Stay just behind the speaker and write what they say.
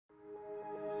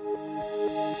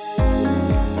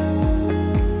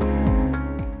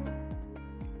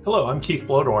Hello, I'm Keith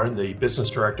Blodorn, the Business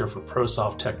Director for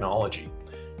ProSoft Technology.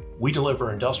 We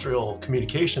deliver industrial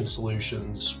communication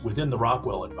solutions within the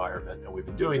Rockwell environment, and we've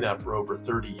been doing that for over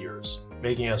 30 years,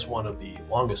 making us one of the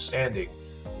longest standing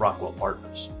Rockwell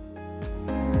partners.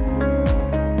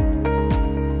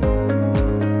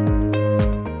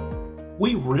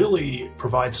 We really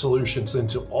provide solutions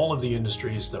into all of the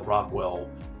industries that Rockwell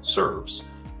serves.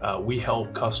 We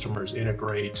help customers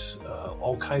integrate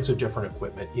all kinds of different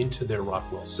equipment into their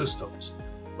Rockwell systems,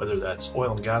 whether that's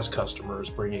oil and gas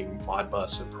customers bringing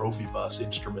Modbus and Profibus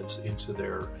instruments into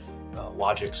their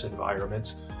Logix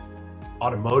environments,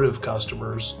 automotive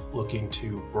customers looking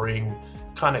to bring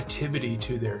connectivity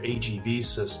to their AGV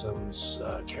systems,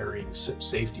 carrying SIP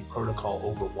safety protocol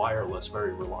over wireless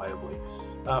very reliably,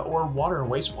 or water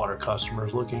and wastewater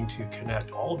customers looking to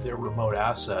connect all of their remote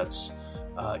assets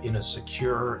in a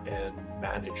secure and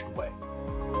managed way.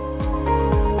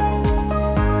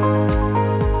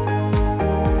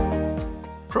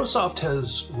 ProSoft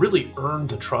has really earned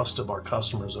the trust of our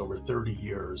customers over 30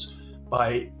 years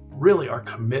by really our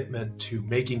commitment to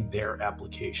making their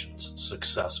applications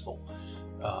successful.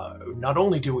 Not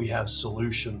only do we have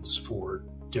solutions for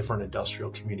different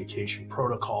industrial communication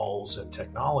protocols and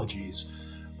technologies,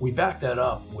 we back that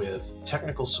up with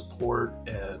technical support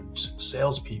and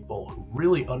salespeople who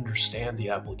really understand the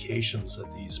applications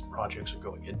that these projects are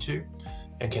going into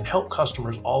and can help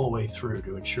customers all the way through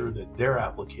to ensure that their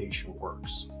application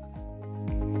works.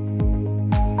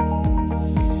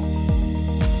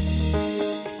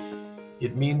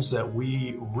 It means that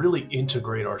we really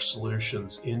integrate our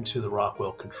solutions into the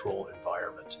Rockwell control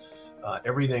environment.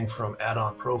 Everything from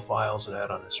add-on profiles and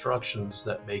add-on instructions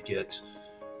that make it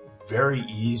very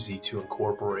easy to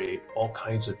incorporate all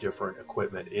kinds of different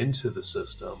equipment into the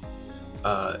system,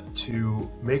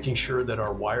 to making sure that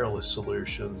our wireless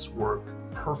solutions work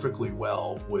perfectly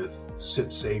well with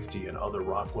SIP safety and other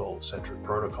Rockwell-centric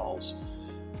protocols.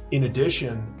 In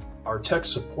addition, our tech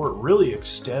support really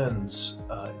extends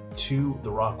to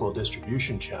the Rockwell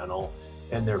distribution channel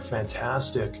and their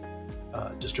fantastic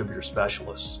distributor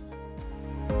specialists.